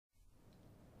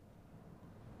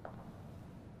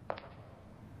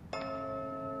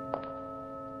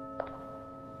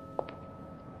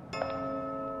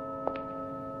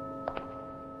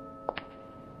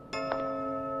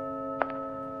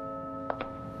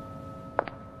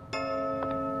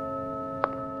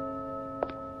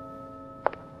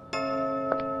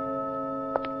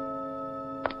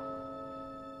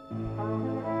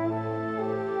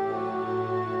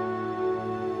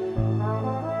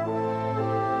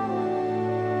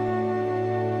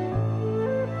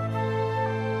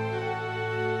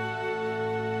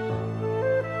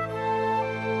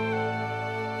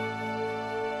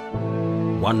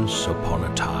Once upon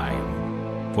a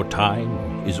time, for time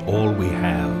is all we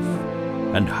have,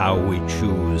 and how we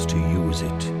choose to use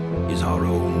it is our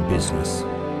own business.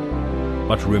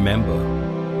 But remember,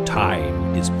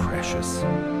 time is precious.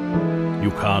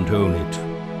 You can't own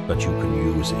it, but you can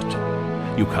use it.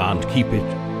 You can't keep it,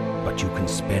 but you can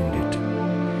spend it.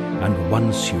 And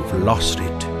once you've lost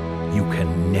it, you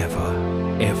can never,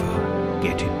 ever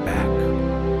get it back.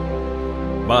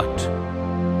 But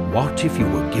what if you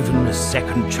were given a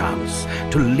second chance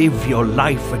to live your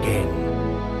life again?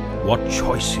 What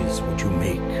choices would you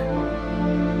make?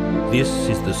 This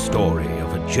is the story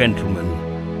of a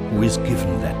gentleman who is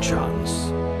given that chance.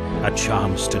 A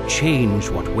chance to change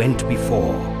what went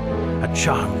before. A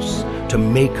chance to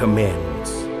make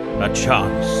amends. A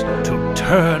chance to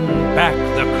turn back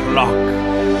the clock.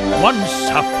 Once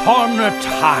upon a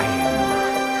time.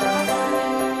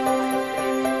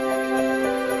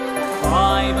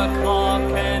 5 o'clock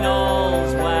and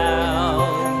all's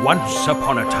well. Once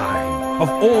upon a time, of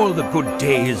all the good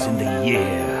days in the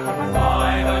year.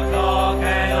 5 o'clock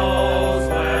and all's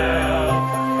well.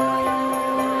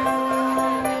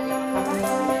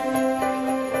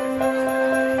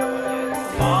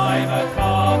 5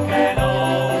 o'clock and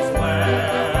all's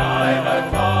well. 5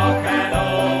 o'clock and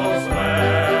all's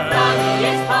well. Blimey,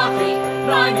 it's party,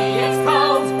 blimey, it's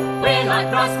cold. We're like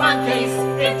brass monkeys,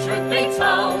 if truth be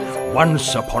told.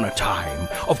 Once upon a time,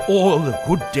 of all the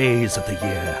good days of the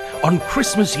year, on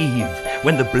Christmas Eve,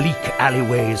 when the bleak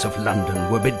alleyways of London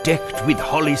were bedecked with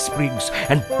holly sprigs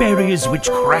and berries which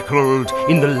crackled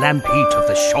in the lamp heat of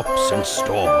the shops and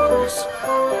stores.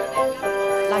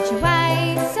 Light your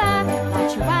way, sir,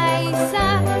 light your way,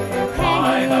 sir.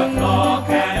 5 o'clock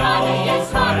and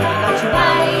all's well. Light your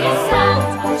way, sir,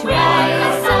 light your way,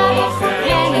 sir.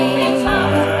 Penny,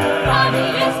 Blimey,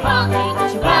 it's party,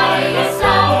 light your way,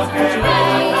 sir, light your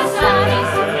way, sir.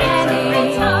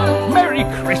 Penny. Merry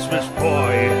Christmas,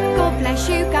 boy! God bless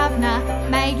you, governor,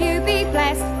 may you be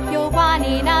blessed. You're one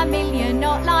in a million,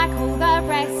 not like all the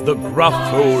rest. The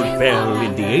gruff old bell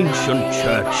in the ancient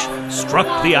church struck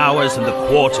the hours and the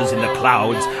quarters in the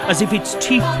clouds as if its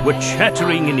teeth were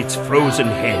chattering in its frozen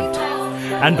head.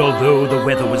 And although the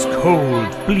weather was cold,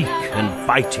 bleak and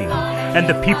biting, and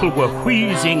the people were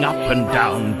wheezing up and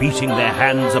down, beating their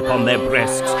hands upon their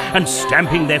breasts and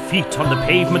stamping their feet on the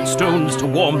pavement stones to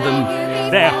warm them,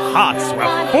 their hearts were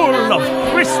full of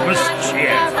Christmas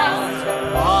cheer.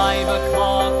 5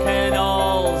 o'clock and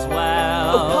all's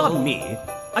well. Oh, pardon me.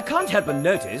 I can't help but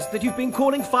notice that you've been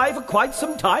calling 5 for quite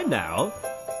some time now.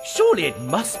 Surely it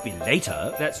must be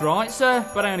later. That's right, sir,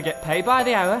 but I only get paid by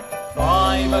the hour.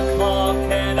 5 o'clock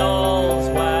and all's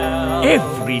well.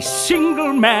 Every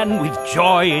single man with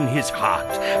joy in his heart,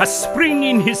 a spring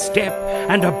in his step,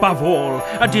 and above all,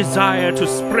 a desire to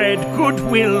spread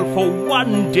goodwill for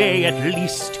one day at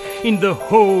least in the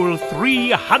whole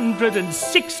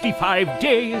 365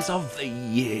 days of the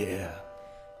year.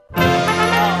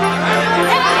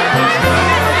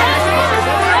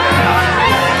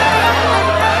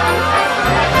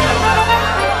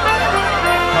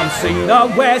 See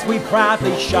the wares we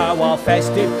proudly show our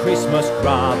festive Christmas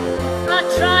grub. I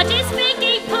tried his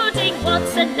figgy pudding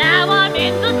once and now I'm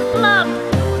in the club.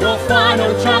 Your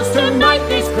final chance to make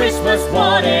this Christmas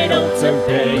what it ought to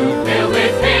be. Filled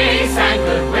with peace and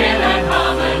goodwill and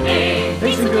harmony.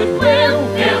 Peace and goodwill,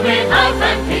 Filled with hope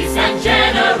and peace and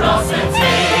generosity.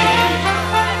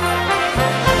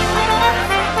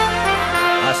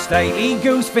 a stately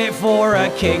goose fit for a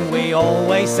king, we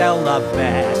always sell the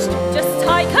best. Just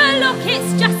take a look,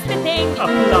 it's just the thing. A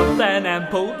plump and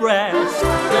ample breast.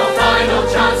 Your final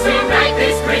chance to make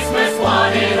this Christmas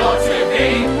what it ought to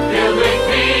be. Filled with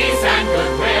peace and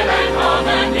goodwill and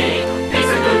harmony.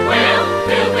 Peace and goodwill,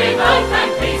 filled with hope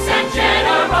and peace and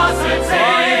generosity. 5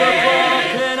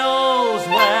 o'clock and all's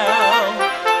well.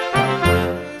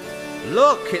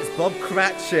 Look, it's Bob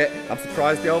Cratchit. I'm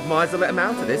surprised the old miser let him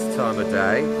out at this time of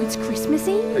day. It's Christmas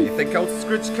Eve. You think old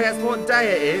Scrooge cares what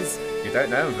day it is? You don't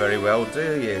know him very well,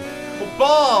 do you? Well,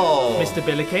 Bob! Mr.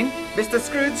 Billiking, Mr.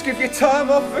 Scrooge, give you time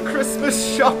off for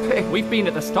Christmas shopping. we've been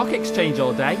at the stock exchange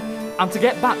all day. I'm to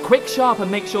get back quick sharp and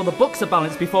make sure the books are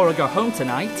balanced before I go home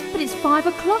tonight. But it's 5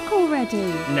 o'clock already.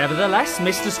 Nevertheless,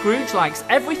 Mr. Scrooge likes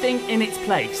everything in its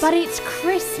place. But it's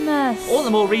Christmas. All the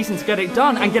more reason to get it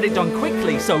done and get it done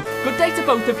quickly. So, good day to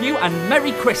both of you and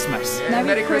Merry Christmas. Yeah,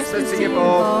 Merry Christmas to you,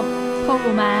 Bob.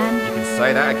 Poor man. You can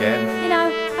say that again. You know,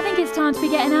 I think it's time to be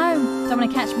getting home. Don't want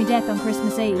to catch me death on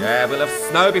Christmas Eve. Yeah, we'll have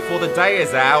snow before the day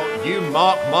is out. You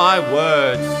mark my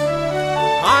words.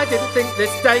 I didn't think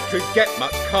this day could get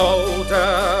much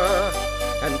colder.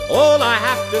 And All I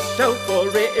have to show for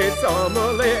it is I'm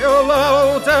a little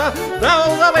older,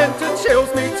 though the winter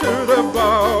chills me to the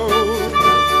bone.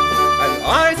 And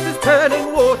ice is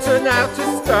turning water now to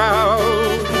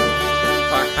stone.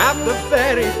 I have the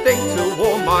very thing to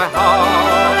warm my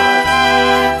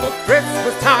heart, for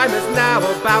Christmas time is now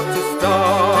about to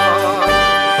start.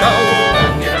 So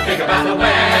Don't give a fig about the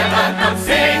weather, come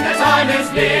sing, the time is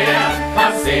near.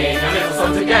 Come sing a little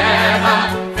song together,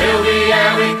 fill the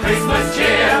air with Christmas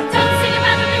cheer. Don't sing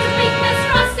about the winter weakness,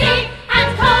 frosty and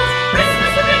cold.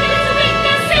 Christmas will bring a little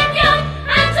weakness in young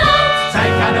and old.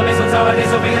 Take out the mistletoe, this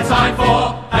will be the time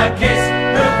for a kiss.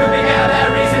 Who could be here, their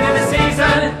reason in the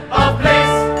season of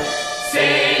bliss?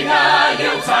 Sing a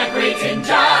Yuletide greeting,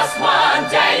 just one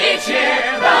day each year.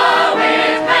 Though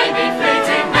it may be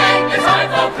fleeting, make the time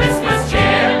for Christmas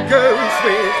cheer. goes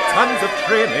with tons of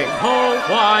trimming. Port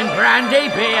wine, brandy,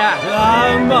 beer.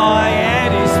 Oh, my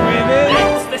head is swimming.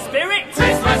 It's the spirit.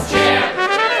 Christmas cheer.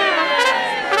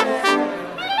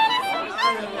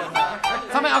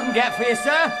 Something I can get for you,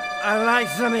 sir. I like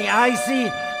something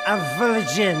icy and full of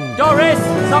gin. Doris,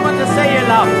 someone to say you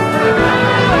love.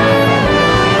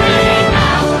 Ring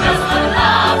out the bells of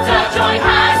laughter, joy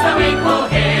has no equal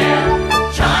here.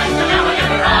 Chime the hour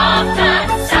ever after,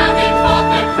 sounding forth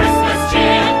the Christmas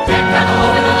cheer. Deck out the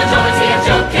hall with all the jollity of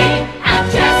joking and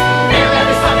jest. Fill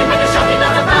every stocking with a shocking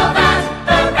note about that.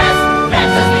 The rest, let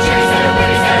us be cheery, instead of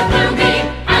weary, instead of gloomy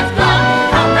and glum.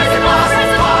 Come, raise a glass,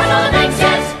 raise a bar, and all the things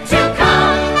yet to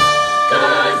come.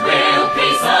 Goodwill,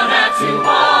 peace on earth to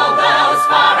all those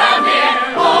far and near.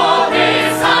 All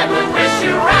this I would wish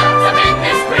you wrapped up in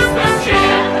this Christmas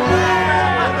cheer.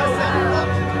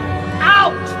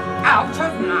 Out! Out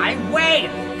of my way!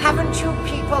 Haven't you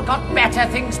people got better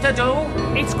things to do?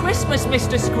 It's Christmas,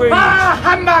 Mr. Scrooge. Ah,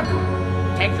 humbug!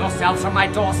 Take yourselves from my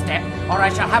doorstep, or I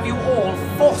shall have you all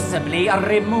forcibly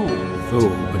removed.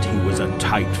 Oh, but he was a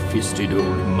tight-fisted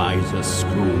old miser,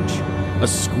 Scrooge. A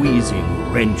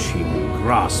squeezing, wrenching,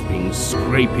 grasping,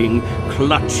 scraping,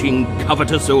 clutching,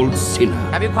 covetous old sinner.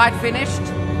 Have you quite finished?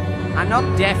 I'm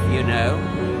not deaf, you know.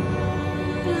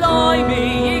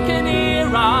 Blimey, you can hear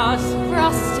us.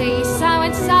 Frosty,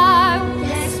 so-and-so.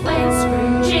 Yes, when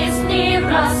Scrooge is near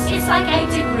us, it's like 8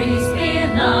 degrees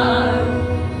below.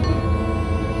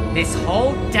 This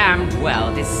whole damned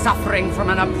world is suffering from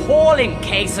an appalling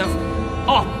case of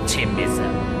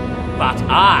optimism. But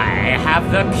I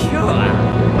have the cure.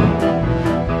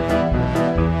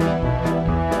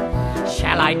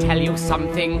 Shall I tell you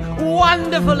something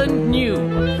wonderful and new?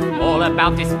 All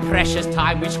about this precious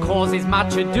time which causes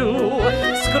much ado.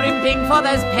 Scrimping for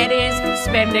those pennies,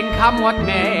 spending come what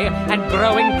may, and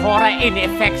growing poorer in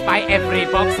effect by every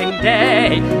Boxing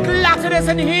Day. Gluttonous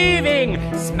and heaving,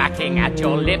 smacking at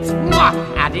your lips, mwah,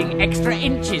 adding extra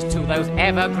inches to those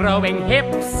ever-growing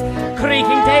hips.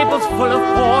 Creaking tables full of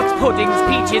port, puddings,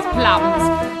 peaches, plums.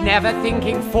 Never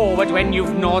thinking forward when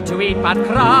you've naught to eat but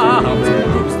crumbs.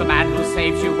 Who's the man who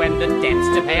saves you when the debts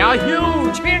to pay are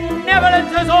huge?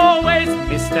 Benevolent as always,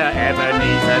 Mr.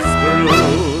 Ebenezer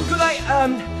Scrooge. Could I,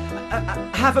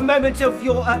 have a moment of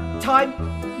your, time,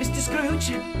 Mr.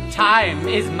 Scrooge? Time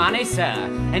is money, sir,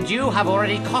 and you have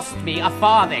already cost me a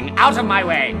farthing. Out of my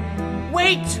way.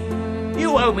 Wait!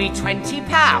 You owe me £20.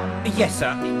 Yes,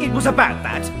 sir. It was about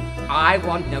that. I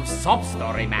want no sob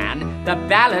story, man. The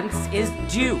balance is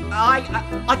due. I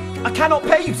cannot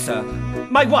pay you, sir.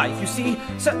 My wife, you see,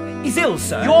 sir, is ill,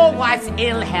 sir. Your wife's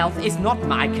ill health is not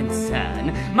my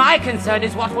concern. My concern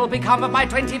is what will become of my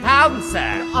 £20,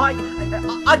 sir.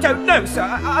 I don't know, sir.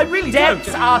 I really Debts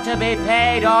don't. are to be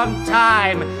paid on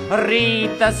time.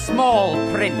 Read the small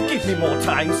print. Give me more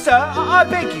time, sir. I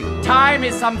beg you. Time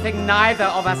is something neither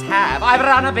of us have. I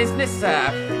run a business, sir,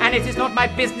 and it is not my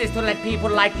business to let people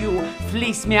like you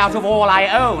fleece me out of all I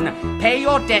own. Pay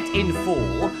your debt in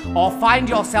full, or find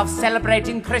yourself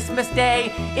celebrating Christmas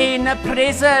Day in a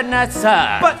prison,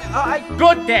 sir. But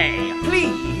Good day.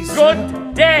 please.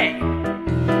 Good day.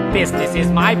 Business is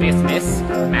my business,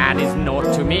 man is naught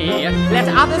to me. Let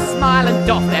others smile and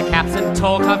doff their caps and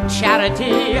talk of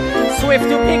charity. Swift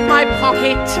to pick my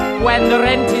pocket when the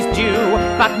rent is due,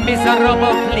 but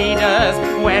miserable pleaders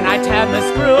when I turn the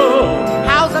screw.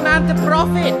 How's a man to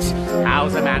profit?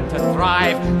 How's a man to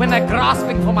thrive when they're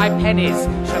grasping for my pennies?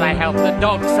 Should I help the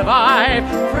dogs survive?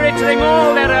 Frittering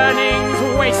all their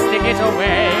earnings, wasting it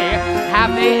away.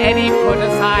 Have they any put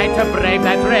aside to brave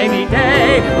that rainy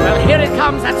day? Well, here it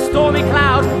comes, that stormy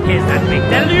cloud. Here's that big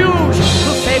deluge.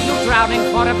 Who'll save you drowning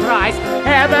for a price?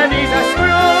 Ebenezer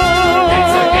Scrooge!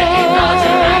 It's a getting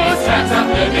larger and it turns up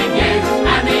blooming huge,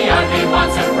 and the only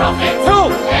ones that profit. Who?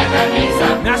 Ebenezer